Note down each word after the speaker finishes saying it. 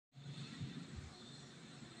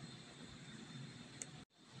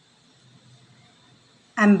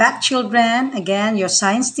I'm back, children. Again, your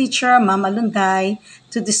science teacher, Mama Lunday,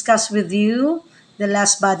 to discuss with you the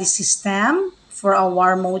last body system for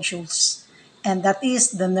our modules, and that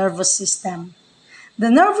is the nervous system.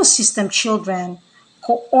 The nervous system, children,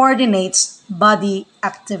 coordinates body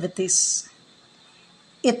activities.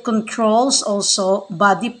 It controls also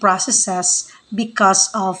body processes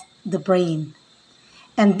because of the brain.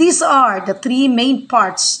 And these are the three main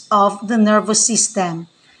parts of the nervous system.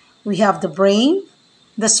 We have the brain,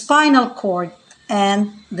 the spinal cord,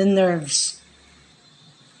 and the nerves.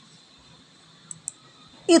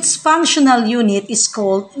 Its functional unit is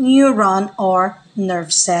called neuron or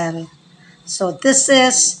nerve cell. So this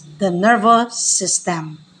is the nervous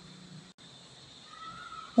system.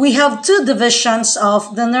 We have two divisions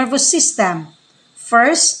of the nervous system.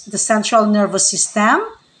 First, the central nervous system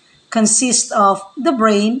consists of the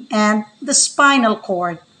brain and the spinal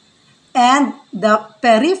cord, and the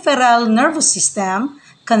peripheral nervous system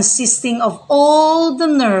consisting of all the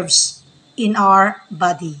nerves in our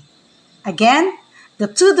body. Again, the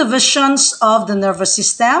two divisions of the nervous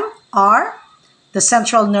system are the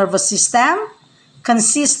central nervous system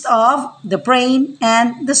consists of the brain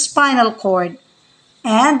and the spinal cord,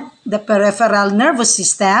 and the peripheral nervous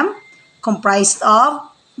system comprised of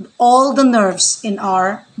all the nerves in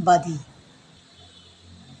our body.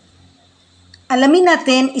 Alamin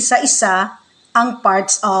natin isa-isa ang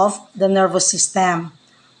parts of the nervous system.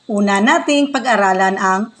 Una nating pag-aralan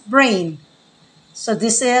ang brain. So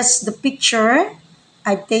this is the picture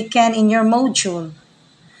I've taken in your module.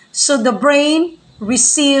 So the brain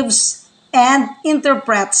receives and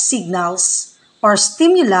interprets signals or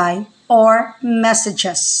stimuli or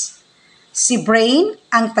messages. Si brain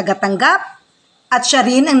ang tagatanggap at siya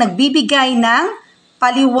rin ang nagbibigay ng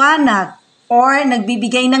paliwanag or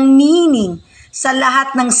nagbibigay ng meaning sa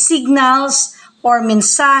lahat ng signals or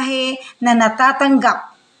mensahe na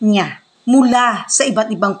natatanggap niya mula sa iba't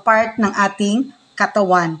ibang part ng ating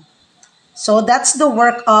katawan. So that's the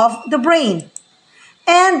work of the brain.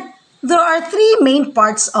 And there are three main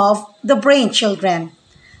parts of the brain, children.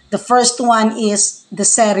 The first one is the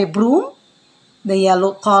cerebrum, the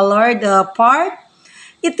yellow-colored part.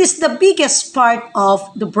 It is the biggest part of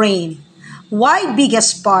the brain. Why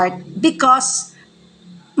biggest part? Because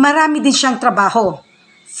marami din siyang trabaho.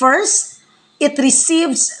 First, it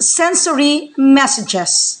receives sensory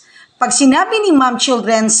messages. Pag sinabi ni ma'am,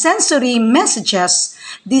 children, sensory messages,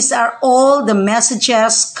 these are all the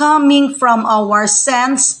messages coming from our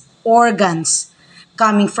sense organs.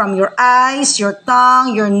 Coming from your eyes, your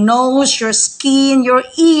tongue, your nose, your skin, your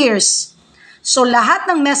ears. So lahat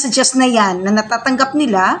ng messages na yan na natatanggap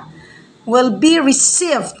nila will be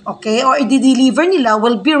received, okay, or i-deliver nila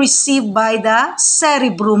will be received by the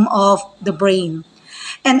cerebrum of the brain.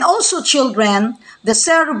 And also, children, the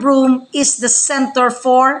cerebrum is the center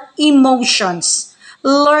for emotions,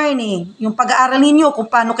 learning, yung pag-aaral ninyo kung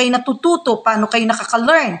paano kayo natututo, paano kayo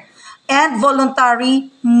nakaka-learn, and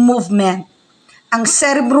voluntary movement. Ang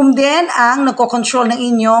cerebrum din ang nagko-control ng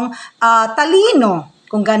inyong talino,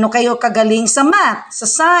 kung gaano kayo kagaling sa math, sa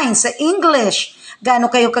science, sa English,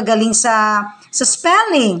 gaano kayo kagaling sa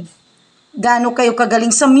spelling, gaano kayo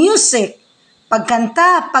kagaling sa music,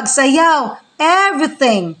 pagkanta, pagsayaw,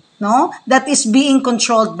 everything, no? That is being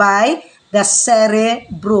controlled by the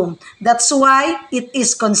cerebrum. That's why it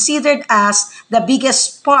is considered as the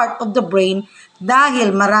biggest part of the brain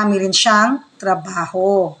dahil marami rin siyang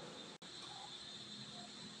trabaho.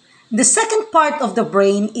 The second part of the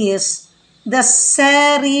brain is the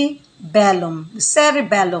cerebellum. The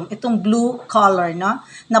cerebellum, itong blue color, no?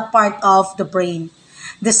 Na part of the brain.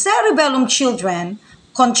 The cerebellum, children,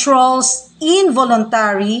 controls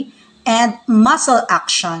involuntary and muscle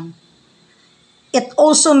action. It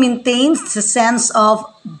also maintains the sense of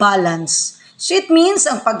balance. So it means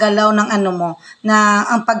ang paggalaw ng na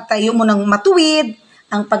ang pagtayo mo ng matuwid,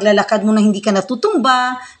 ang paglalakad mo na hindi ka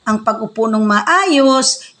natutumba, ang pag-upo ng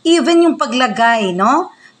maayos, even yung paglagay, no?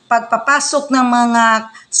 Pagpapasok ng mga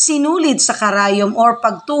sinulid sa karayom or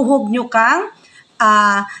pagtuhog nyo kang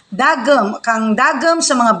dagam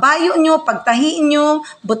sa mga bayo nyo, pagtahiin nyo,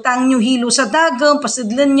 butang nyo hilo sa dagam,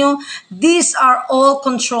 pasidlan nyo, these are all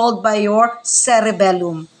controlled by your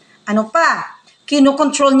cerebellum. Ano pa?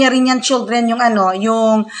 Kino-control niya rin yan, children,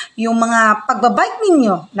 yung mga pagbabike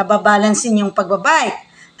ninyo, nababalance yung pagbabike.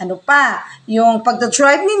 Ano pa? Yung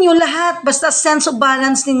pagdadrive ninyo, lahat, basta sense of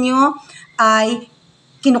balance ninyo ay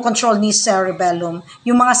kino-control ni cerebellum.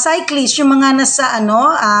 Yung mga cyclists, yung mga nasa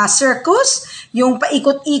circus, yung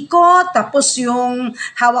paikot-ikot, tapos yung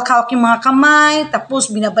hawak-hawak yung mga kamay,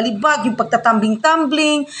 tapos binabalibag, yung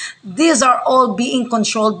pagtatambling-tumbling, these are all being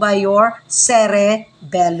controlled by your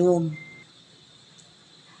cerebellum.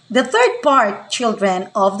 The third part,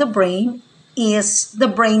 children, of the brain is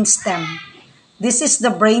the brainstem. This is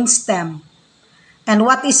the brainstem. And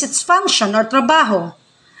what is its function or trabaho?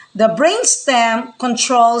 The brainstem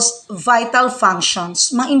controls vital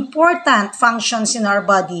functions, mga important functions in our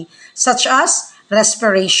body, such as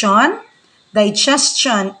respiration,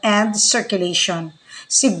 digestion, and circulation.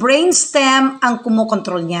 Si brainstem ang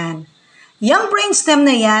kumukontrol niyan. Yung brainstem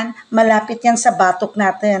na yan, malapit yan sa batok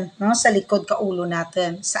natin, no? Sa likod kaulo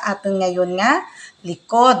natin. Sa atin ngayon nga,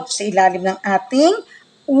 likod, sa ilalim ng ating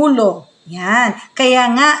ulo. Yan. Kaya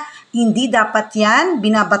nga, hindi dapat yan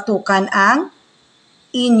binabatukan ang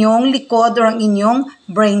inyong likod o ang inyong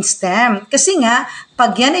brainstem. Kasi nga,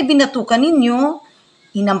 pag yan ay binatukan ninyo,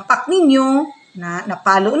 inampak ninyo,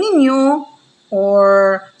 napalo ninyo,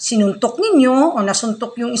 or sinuntok ninyo, o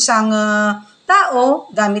nasuntok yung isang tao,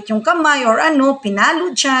 gamit yung kamay or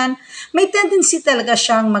pinalo dyan, may tendency talaga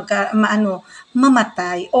siyang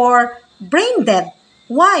mamatay or brain dead.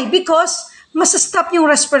 Why? Because masastop yung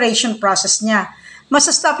respiration process niya,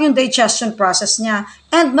 masastop yung digestion process niya,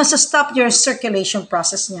 and masastop your circulation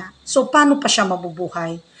process niya. So, paano pa siya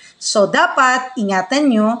mabubuhay? So, dapat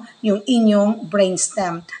ingatan nyo yung inyong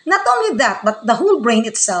brainstem. Not only that, but the whole brain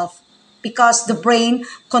itself, because the brain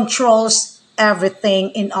controls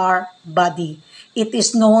everything in our body. It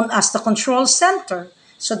is known as the control center.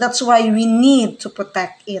 So, that's why we need to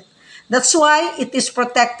protect it. That's why it is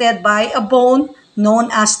protected by a bone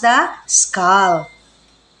known as the skull.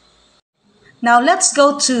 Now, let's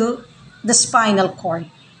go to the spinal cord.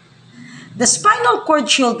 The spinal cord,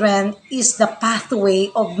 children, is the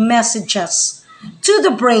pathway of messages to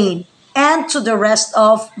the brain and to the rest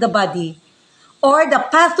of the body, or the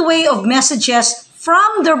pathway of messages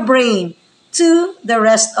from the brain to the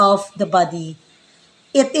rest of the body.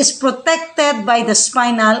 It is protected by the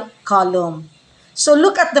spinal column. So,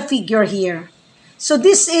 look at the figure here. So,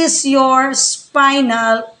 this is your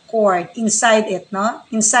spinal cord inside it, no?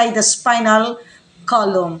 Inside the spinal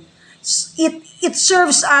column. It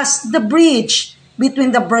serves as the bridge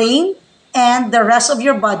between the brain and the rest of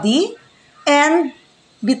your body, and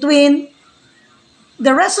between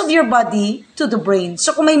the rest of your body to the brain.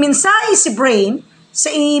 So kung may mensahe si brain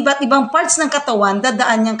sa iba't ibang parts ng katawan,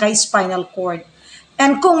 dadaan niyan kay spinal cord.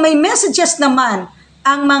 And kung may messages naman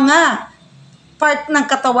ang mga part ng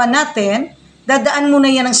katawan natin, dadaan muna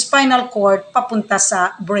yan ng spinal cord papunta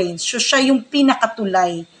sa brain. So siya yung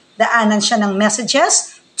pinakatulay. Daanan siya ng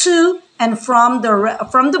messages to and from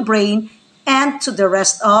the brain and to the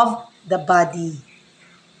rest of the body.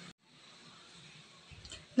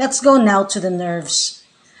 Let's go now to the nerves.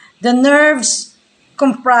 The nerves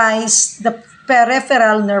comprise the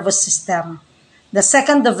peripheral nervous system, the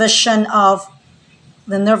second division of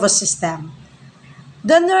the nervous system.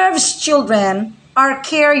 The nerves, children, are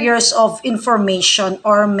carriers of information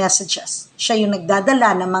or messages. Siya yung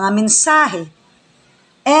nagdadala ng mga mensahe.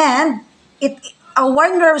 And our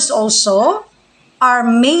nerves also are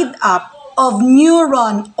made up of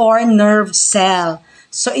neuron or nerve cell.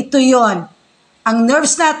 So ito yon. Ang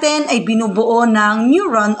nerves natin ay binubuo ng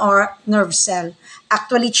neuron or nerve cell.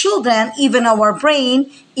 Actually, children, even our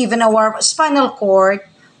brain, even our spinal cord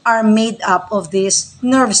are made up of this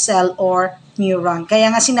nerve cell or neuron. Kaya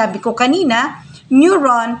nga sinabi ko kanina,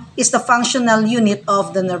 neuron is the functional unit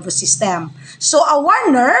of the nervous system. So our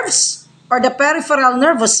nerves, or the peripheral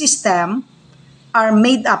nervous system, are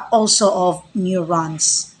made up also of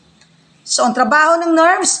neurons. So ang trabaho ng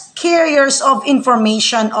nerves, carriers of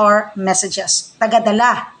information or messages.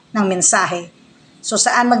 Tagadala ng mensahe. So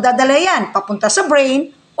saan magdadala yan? Papunta sa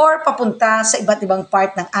brain or papunta sa iba't ibang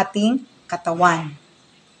part ng ating katawan.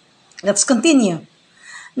 Let's continue.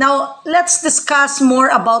 Now, let's discuss more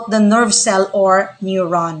about the nerve cell or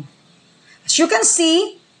neuron. As you can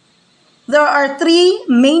see, there are three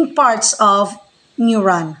main parts of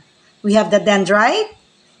neuron. We have the dendrite,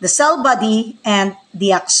 the cell body, and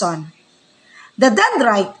the axon. The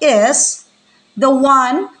dendrite is the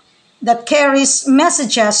one that carries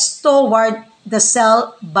messages toward the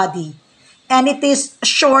cell body, and it is a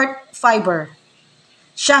short fiber.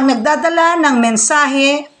 Siyang nagdadala ng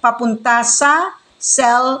mensahe papunta sa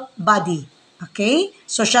cell body. Okay?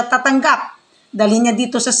 So, siya tatanggap. Dali niya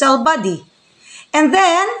dito sa cell body. And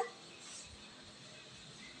then,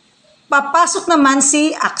 papasok naman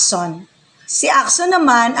si axon. Si axon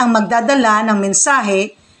naman ang magdadala ng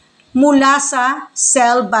mensahe mula sa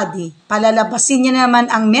cell body. Palalabasin niya naman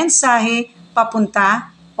ang mensahe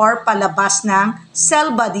papunta or palabas ng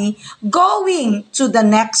cell body going to the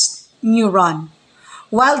next neuron.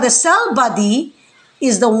 While the cell body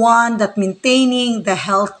is the one that maintaining the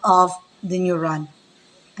health of the neuron.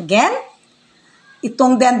 Again,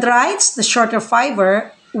 itong dendrites, the shorter fiber,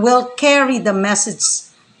 will carry the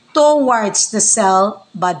message towards the cell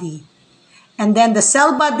body. And then the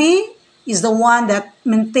cell body is the one that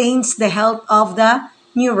maintains the health of the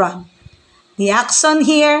neuron. The axon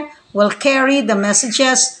here will carry the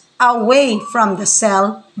messages away from the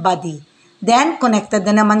cell body. Then, connected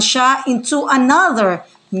na naman siya into another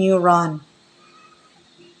neuron.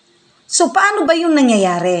 So, paano ba yung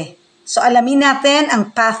nangyayari? So, alamin natin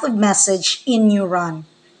ang path of message in neuron.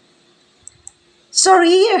 So,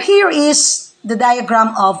 here is the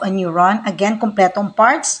diagram of a neuron. Again, kompletong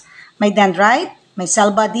parts. May dendrite, may cell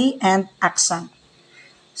body, and axon.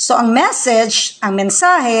 So, ang message, ang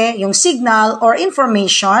mensahe, yung signal or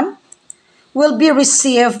information will be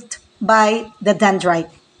received by the dendrite.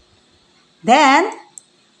 Then,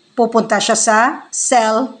 pupunta siya sa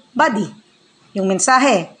cell body, yung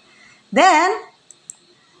mensahe. Then,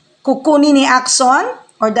 kukunin ni axon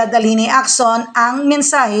or dadalhin ni axon ang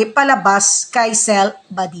mensahe palabas kay cell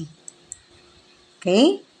body.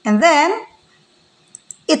 Okay? And then,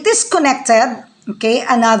 it is connected, okay,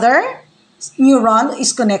 another neuron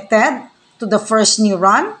is connected to the first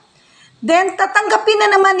neuron. Then, tatanggapin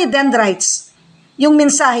na naman ni dendrites yung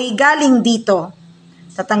mensahe galing dito.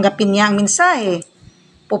 Tatanggapin niya ang mensahe.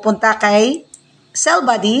 Pupunta kay cell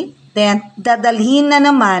body, then dadalhin na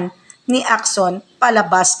naman ni axon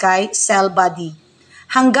palabas kay cell body.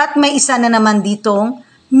 Hanggat may isa na naman ditong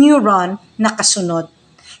neuron na kasunod.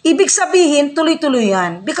 Ibig sabihin, tuloy-tuloy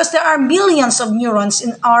yan because there are millions of neurons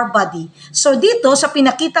in our body. So dito, sa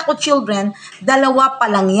pinakita ko children, dalawa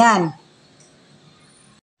pa lang yan.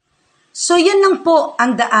 So yan lang po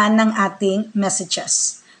ang daan ng ating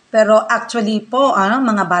messages. Pero actually po,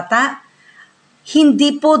 mga bata,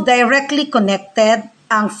 hindi po directly connected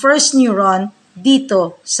ang first neuron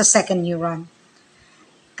dito sa second neuron.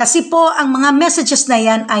 Kasi po, ang mga messages na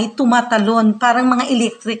yan ay tumatalon, parang mga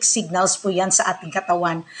electric signals po yan sa ating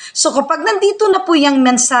katawan. So kapag nandito na po yung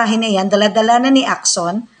mensahe na yan, dala-dala na ni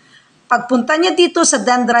axon, pagpunta niya dito sa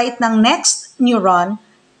dendrite ng next neuron,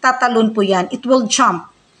 tatalon po yan. It will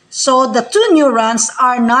jump. So the two neurons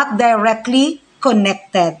are not directly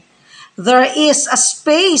connected. There is a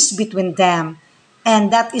space between them, and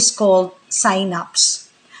that is called synapse.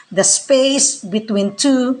 The space between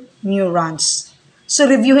two neurons. So,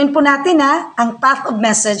 reviewin po natin ang path of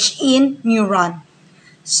message in neuron.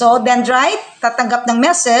 So, dendrite, tatanggap ng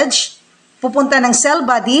message, pupunta ng cell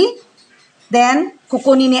body, then,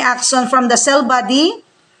 kukunin ni axon from the cell body,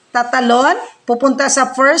 tatalon, pupunta sa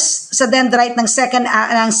dendrite ng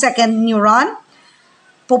second neuron,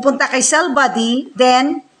 pupunta kay cell body,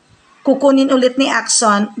 then, kukunin ulit ni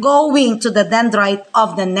axon, going to the dendrite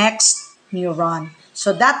of the next neuron.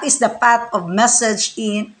 So, that is the path of message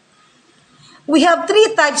in We have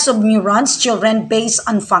 3 types of neurons, children, based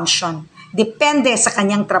on function. Depende sa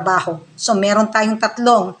kanyang trabaho. So, meron tayong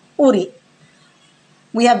 3 uri.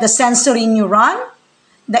 We have the sensory neuron,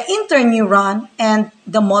 the interneuron, and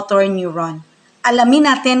the motor neuron. Alamin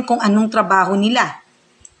natin kung anong trabaho nila.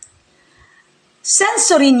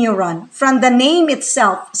 Sensory neuron, from the name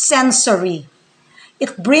itself, sensory.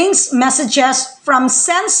 It brings messages from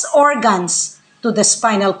sense organs to the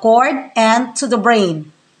spinal cord and to the brain.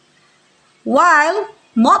 While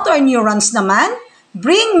motor neurons naman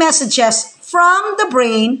bring messages from the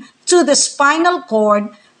brain to the spinal cord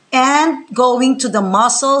and going to the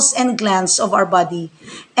muscles and glands of our body.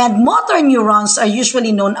 And motor neurons are usually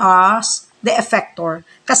known as the effector.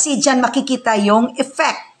 Kasi dyan makikita yung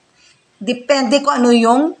effect. Depende kung ano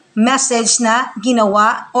yung message na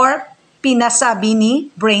ginawa or pinasabi ni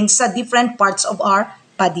brain sa different parts of our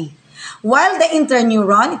body. While the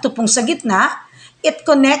interneuron, ito pong sa gitna, it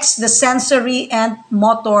connects the sensory and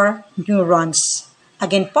motor neurons.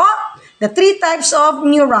 Again po, the 3 types of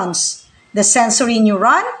neurons. The sensory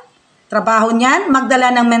neuron, trabaho niyan,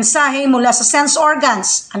 magdala ng mensahe mula sa sense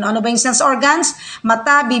organs. Ano-ano ba yung sense organs?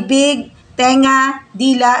 Mata, bibig, tenga,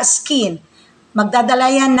 dila, skin. Magdadala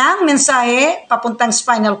yan ng mensahe papuntang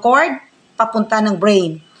spinal cord, papunta ng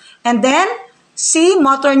brain. And then, si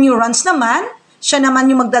motor neurons naman, siya naman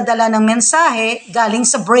yung magdadala ng mensahe galing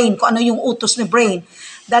sa brain, kung ano yung utos ni brain.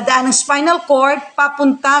 Dadaan ng spinal cord,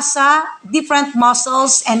 papunta sa different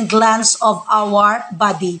muscles and glands of our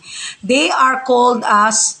body. They are called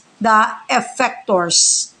as the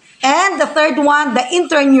effectors. And the third one, the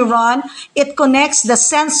interneuron, it connects the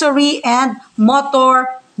sensory and motor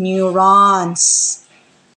neurons.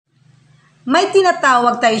 May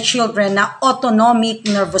tinatawag tayo children na autonomic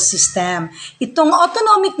nervous system. Itong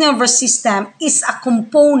autonomic nervous system is a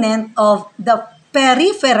component of the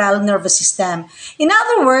peripheral nervous system. In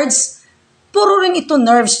other words, puro rin ito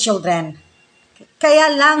nerves children. Kaya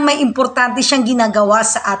lang may importante siyang ginagawa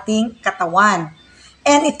sa ating katawan.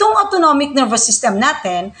 And itong autonomic nervous system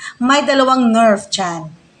natin, may dalawang nerve dyan.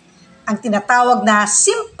 Ang tinatawag na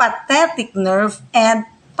sympathetic nerve and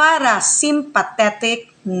parasympathetic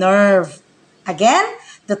nerve. Again,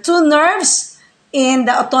 the two nerves in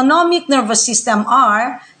the autonomic nervous system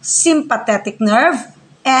are sympathetic nerve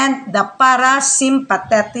and the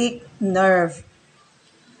parasympathetic nerve.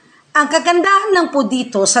 Ang kagandahan lang po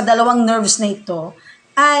dito sa dalawang nerves na ito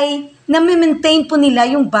ay nami-maintain po nila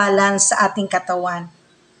yung balance sa ating katawan.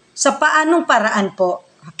 Sa paanong paraan po?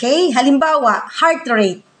 Okay? Halimbawa, heart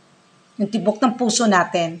rate, yung tibok ng puso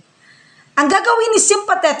natin. Ang gagawin ni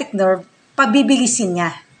sympathetic nerve, pabibilisin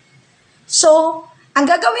niya. So, ang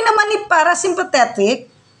gagawin naman ni parasympathetic,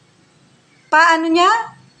 paano niya?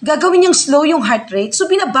 Gagawin niyang slow yung heart rate. So,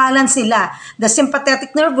 binabalance nila. The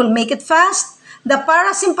sympathetic nerve will make it fast. The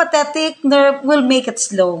parasympathetic nerve will make it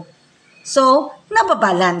slow. So,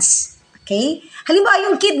 nababalance. Okay? Halimbawa,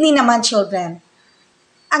 yung kidney naman, children.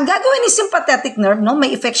 Ang gagawin ni sympathetic nerve, no, may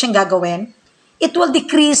effect siyang gagawin, it will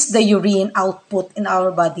decrease the urine output in our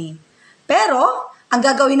body. Pero, ang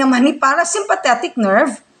gagawin naman ni parasympathetic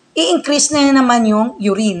nerve, i-increase na naman yung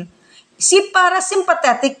urine. Si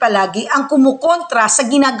parasympathetic palagi ang kumukontra sa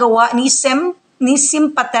ginagawa ni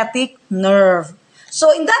sympathetic nerve.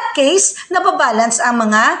 So, in that case, nababalance ang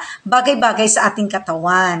mga bagay-bagay sa ating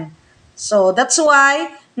katawan. So, that's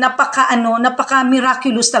why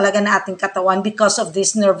napaka-miraculous talaga na ating katawan because of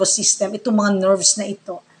this nervous system, itong mga nerves na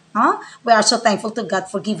ito. We are so thankful to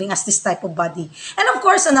God for giving us this type of body. And of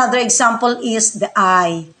course, another example is the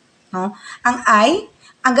eye. Ang eye,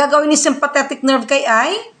 ang gagawin ni sympathetic nerve kay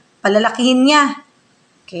eye, palalakihin niya.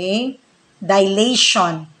 Okay?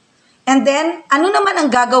 Dilation. And then, ano naman ang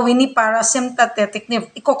gagawin ni parasympathetic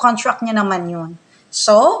nerve? Iko-contract niya naman yun.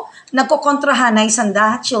 So, nagkokontrahan na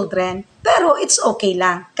isanda, children, pero it's okay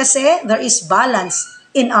lang kasi there is balance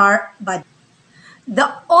in our body.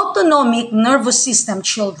 The autonomic nervous system,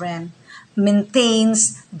 children,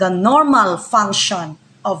 maintains the normal function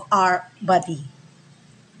of our body.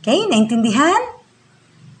 Okay, naintindihan?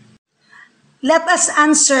 Let us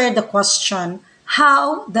answer the question,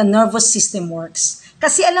 how the nervous system works.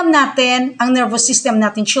 Kasi alam natin, ang nervous system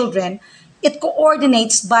natin, children, it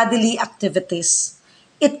coordinates bodily activities.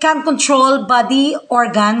 It can control body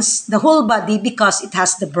organs, the whole body, because it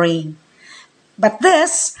has the brain. But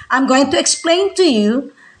this, I'm going to explain to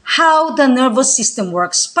you how the nervous system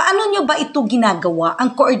works. Paano nyo ba ito ginagawa,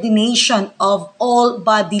 ang coordination of all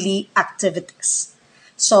bodily activities?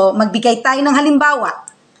 So, magbigay tayo ng halimbawa.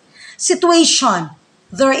 Situation,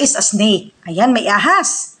 there is a snake. Ayan, may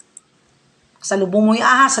ahas. Salubong mo yung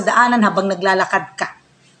ahas sa daanan habang naglalakad ka.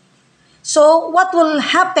 So, what will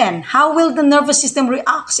happen? How will the nervous system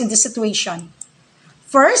react in this situation?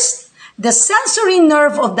 First, the sensory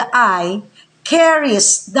nerve of the eye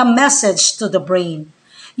carries the message to the brain.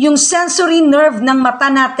 Yung sensory nerve ng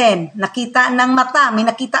mata natin, nakita ng mata, may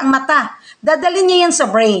nakita ang mata, dadalhin niya yan sa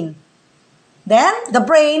brain. Then, the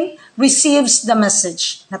brain receives the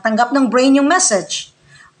message. Natanggap ng brain yung message.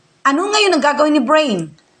 Ano ngayon ang gagawin ni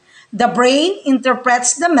brain? The brain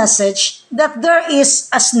interprets the message that there is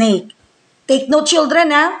a snake. Take note,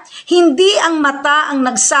 children, ha? Hindi ang mata ang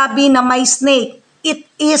nagsabi na may snake. It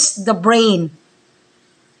is the brain.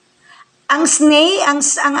 Ang snake,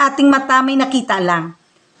 ang ating mata may nakita lang.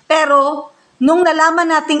 Pero, nung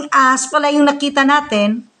nalaman nating ahas pala yung nakita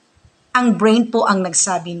natin, ang brain po ang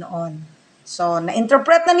nagsabi noon. So,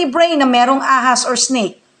 na-interpret na ni brain na merong ahas or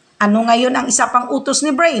snake. Ano ngayon ang isa pang utos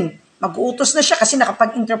ni brain? Mag-uutos na siya kasi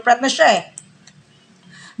nakapag-interpret na siya eh.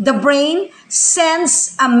 The brain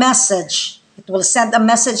sends a message. It will send a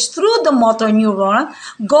message through the motor neuron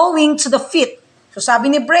going to the feet. So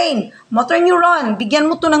sabi ni brain, motor neuron, bigyan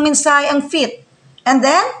mo to ng mensahe ang feet. And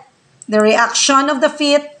then, the reaction of the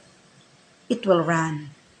feet, it will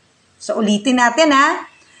run. So ulitin natin ha.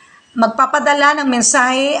 Magpapadala ng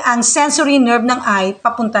mensahe ang sensory nerve ng eye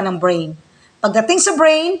papunta ng brain. Pagdating sa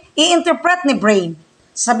brain, i-interpret ni brain.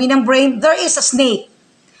 Sabi ng brain, there is a snake.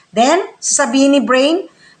 Then, sasabihin ni brain,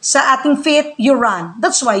 sa ating feet, you run.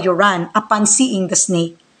 That's why you run upon seeing the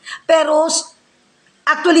snake. Pero,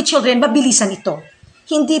 actually, children, mabilisan ito.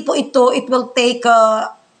 Hindi po ito, it will take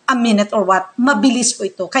a minute or what. Mabilis po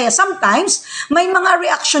ito. Kaya sometimes, may mga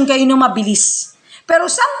reaction kayo na mabilis. Pero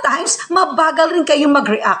sometimes, mabagal rin kayo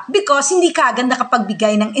mag-react because hindi ka agad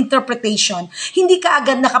nakapagbigay ng interpretation. Hindi ka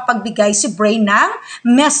agad nakapagbigay si brain ng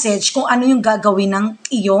message kung ano yung gagawin ng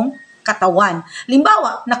iyong katawan.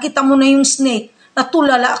 Limbawa, nakita mo na yung snake,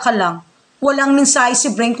 natulala ka lang. Walang mensahe si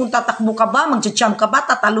brain kung tatakbo ka ba, mag-jump ka ba,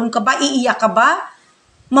 tatalon ka ba, iiyak ka ba,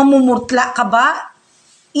 mamumurtla ka ba.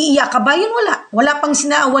 Iiyak ka ba? Yun wala.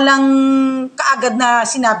 Walang kaagad na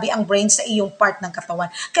sinabi ang brain sa iyong part ng katawan.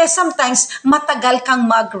 Kaya sometimes, matagal kang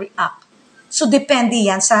mag-react. So, depende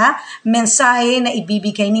yan sa mensahe na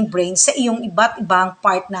ibibigay ng brain sa iyong iba't ibang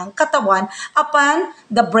part ng katawan upon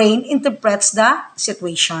the brain interprets the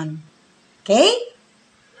situation. Okay?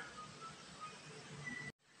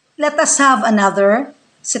 Let us have another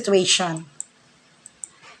situation.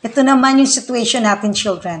 Ito naman yung situation natin,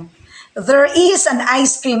 children. There is an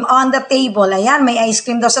ice cream on the table. Ayan, may ice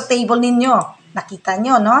cream daw sa table ninyo. Nakita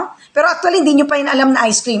nyo, no? Pero actually, hindi nyo pa yun alam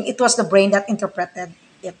na ice cream. It was the brain that interpreted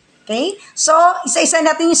it. Okay? So, isa-isa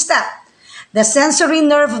natin yung step. The sensory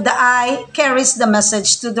nerve of the eye carries the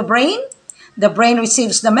message to the brain. The brain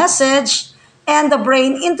receives the message. And the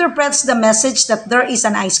brain interprets the message that there is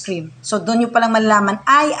an ice cream. So, doon nyo palang malalaman,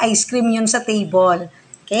 ice cream yun sa table.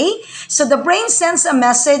 Okay? So the brain sends a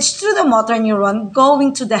message through the motor neuron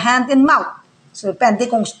going to the hand and mouth. So depende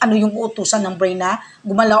kung ano yung utusan ng brain na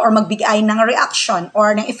gumalaw or magbigay ng reaction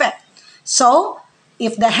or ng effect. So,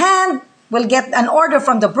 if the hand will get an order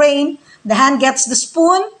from the brain, the hand gets the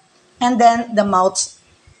spoon, and then the mouth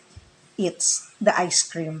eats the ice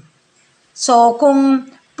cream. So, kung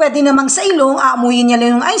pwede namang sa ilong, aamuyin niya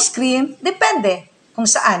lang yung ice cream, depende kung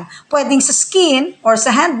saan. Pwedeng sa skin or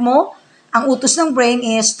sa hand mo, ang utos ng brain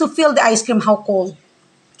is to feel the ice cream how cold.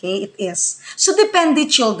 Okay, it is. So, depende,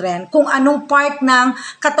 children, kung anong part ng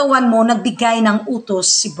katawan mo nagbigay ng utos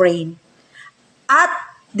si brain. At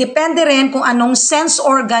depende rin kung anong sense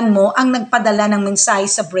organ mo ang nagpadala ng mensahe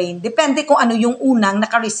sa brain. Depende kung ano yung unang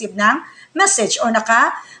naka-receive ng message or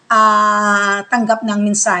nakatanggap ng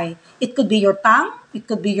mensahe. It could be your tongue, it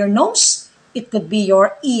could be your nose, it could be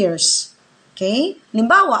your ears. Okay?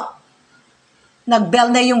 Limbawa, nag-bell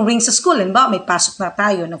na yung ring sa school. Ba, may pasok na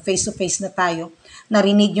tayo, face-to-face na tayo.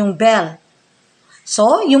 Narinig yung bell.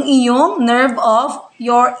 So, yung iyong nerve of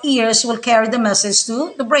your ears will carry the message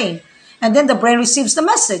to the brain. And then the brain receives the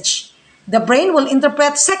message. The brain will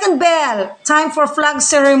interpret, second bell, time for flag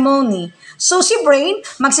ceremony. So, si brain,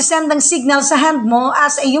 magsisend ng signal sa hand mo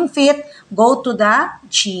as iyong feet go to the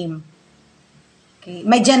gym. Okay.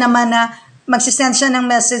 May dyan naman na magsisend siya ng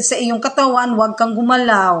message sa iyong katawan, huwag kang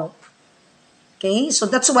gumalaw. Okay? So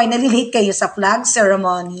that's why nalilate kayo sa flag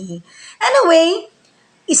ceremony. Anyway,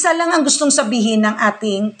 isa lang ang gustong sabihin ng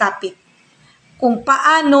ating topic. Kung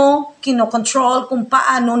paano kinokontrol, kung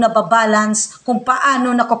paano nababalance, kung paano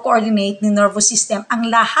nako-coordinate ni nervous system ang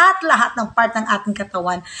lahat-lahat ng part ng ating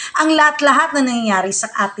katawan, ang lahat-lahat na nangyayari sa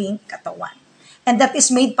ating katawan. And that is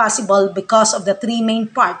made possible because of the three main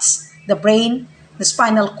parts, the brain, the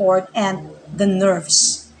spinal cord, and the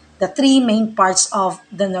nerves. The three main parts of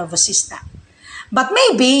the nervous system. But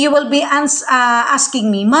maybe you will be asking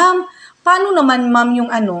me, Ma'am, paano naman ma'am yung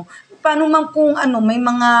paano ma'am kung may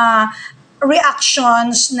mga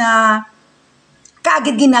reactions na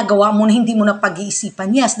kaagad ginagawa mo na hindi mo na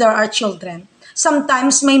pag-iisipan? Yes, there are children.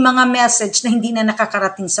 Sometimes may mga message na hindi na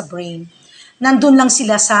nakakarating sa brain. Nandun lang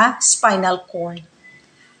sila sa spinal cord.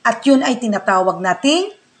 At yun ay tinatawag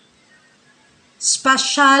nating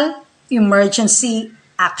special emergency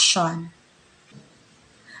action.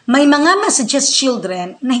 May mga messages,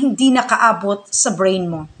 children, na hindi nakaabot sa brain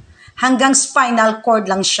mo. Hanggang spinal cord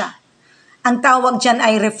lang siya. Ang tawag dyan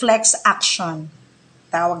ay reflex action.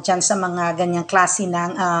 Tawag dyan sa mga ganyang klase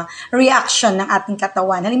ng reaction ng ating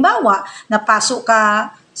katawan. Halimbawa, napasok ka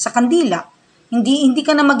sa kandila. Hindi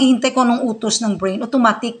ka na maghihintay kung anong utos ng brain.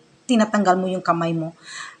 Automatic, tinatanggal mo yung kamay mo.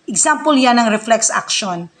 Example yan ng reflex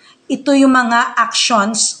action. Ito yung mga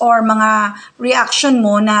actions or mga reaction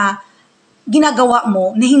mo na ginagawa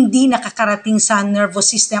mo na hindi nakakarating sa nervous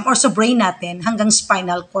system or sa brain natin hanggang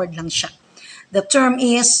spinal cord lang siya. The term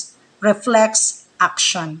is reflex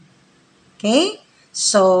action. Okay?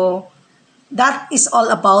 So, that is all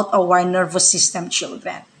about our nervous system,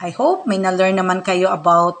 children. I hope may na-learn naman kayo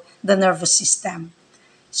about the nervous system.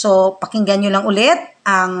 So, pakinggan nyo lang ulit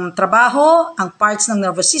ang trabaho, ang parts ng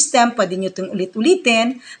nervous system. Pwede nyo itong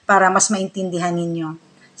ulit-ulitin para mas maintindihan ninyo.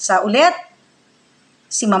 Sa ulit,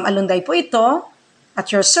 si Ma'am Alunday po ito,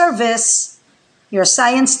 at your service, your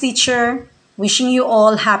science teacher, wishing you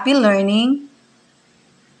all happy learning.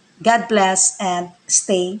 God bless and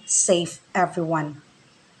stay safe, everyone.